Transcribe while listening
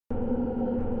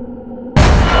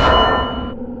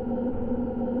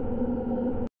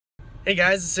Hey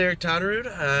guys, it's Todderud.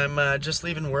 I'm just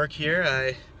leaving work here.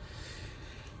 I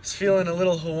was feeling a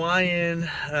little Hawaiian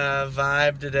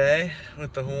vibe today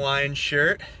with the Hawaiian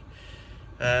shirt.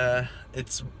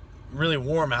 It's really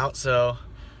warm out, so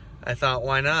I thought,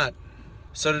 why not?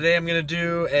 So today I'm gonna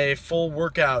do a full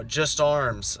workout, just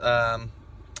arms. I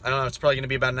don't know, it's probably gonna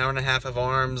be about an hour and a half of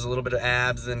arms, a little bit of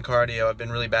abs, then cardio. I've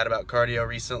been really bad about cardio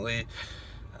recently.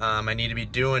 I need to be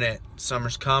doing it.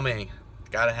 Summer's coming.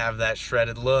 Gotta have that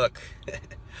shredded look.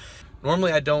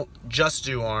 Normally I don't just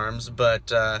do arms, but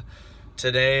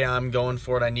today I'm going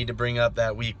for it. I need to bring up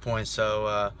that weak point,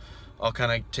 so I'll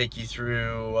kind of take you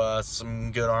through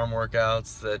some good arm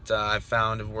workouts that I've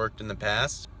found have worked in the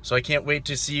past. So I can't wait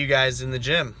to see you guys in the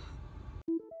gym.